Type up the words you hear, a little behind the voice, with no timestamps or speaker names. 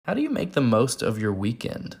How do you make the most of your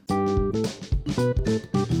weekend?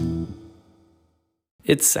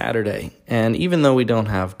 It's Saturday, and even though we don't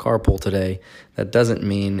have carpool today, that doesn't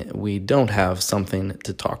mean we don't have something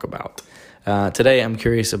to talk about. Today, I'm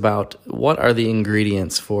curious about what are the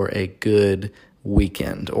ingredients for a good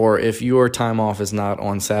weekend, or if your time off is not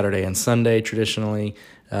on Saturday and Sunday traditionally,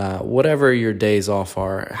 whatever your days off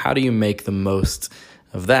are, how do you make the most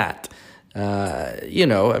of that?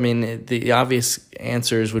 The obvious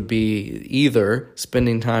answers would be either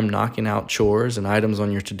spending time knocking out chores and items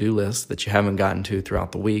on your to-do list that you haven't gotten to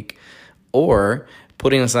throughout the week, or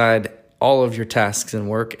putting aside all of your tasks and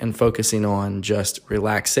work and focusing on just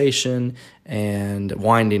relaxation and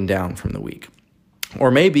winding down from the week.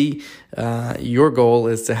 Or maybe your goal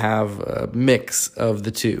is to have a mix of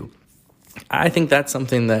the two. I think that's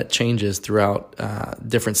something that changes throughout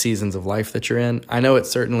different seasons of life that you're in. I know it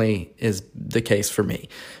certainly is the case for me.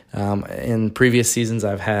 In previous seasons,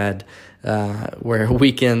 I've had where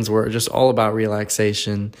weekends were just all about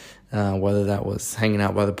relaxation, whether that was hanging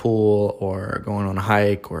out by the pool or going on a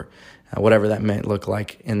hike or whatever that might look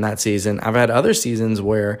like in that season. I've had other seasons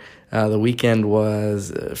where the weekend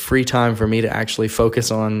was free time for me to actually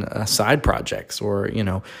focus on side projects or,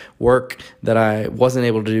 work that I wasn't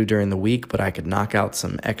able to do during the week, but I could knock out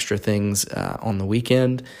some extra things on the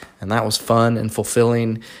weekend. And that was fun and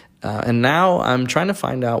fulfilling. And now I'm trying to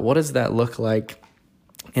find out, what does that look like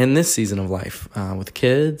in this season of life with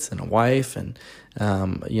kids and a wife and, a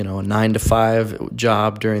 9-to-5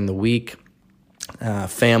 job during the week.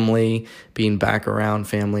 Family, being back around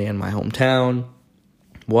family in my hometown.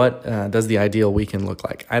 What does the ideal weekend look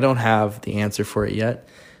like? I don't have the answer for it yet.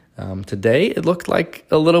 Today, it looked like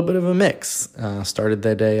a little bit of a mix. Started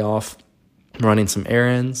the day off running some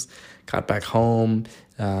errands, got back home,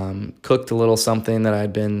 cooked a little something that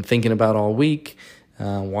I'd been thinking about all week,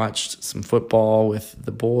 watched some football with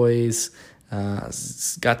the boys,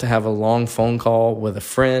 got to have a long phone call with a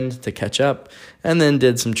friend to catch up, and then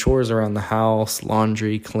did some chores around the house,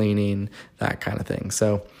 laundry, cleaning, that kind of thing.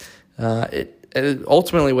 So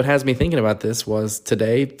ultimately what has me thinking about this was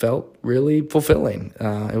today felt really fulfilling.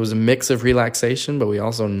 It was a mix of relaxation, but we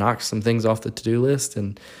also knocked some things off the to-do list,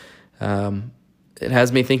 and it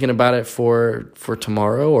has me thinking about it for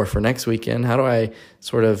tomorrow or for next weekend. How do I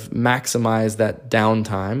sort of maximize that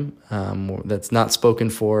downtime that's not spoken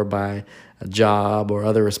for by a job or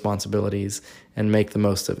other responsibilities and make the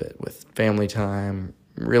most of it with family time,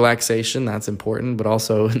 relaxation, that's important, but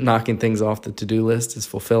also knocking things off the to-do list is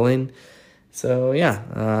fulfilling. So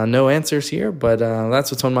no answers here, but that's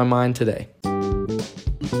what's on my mind today.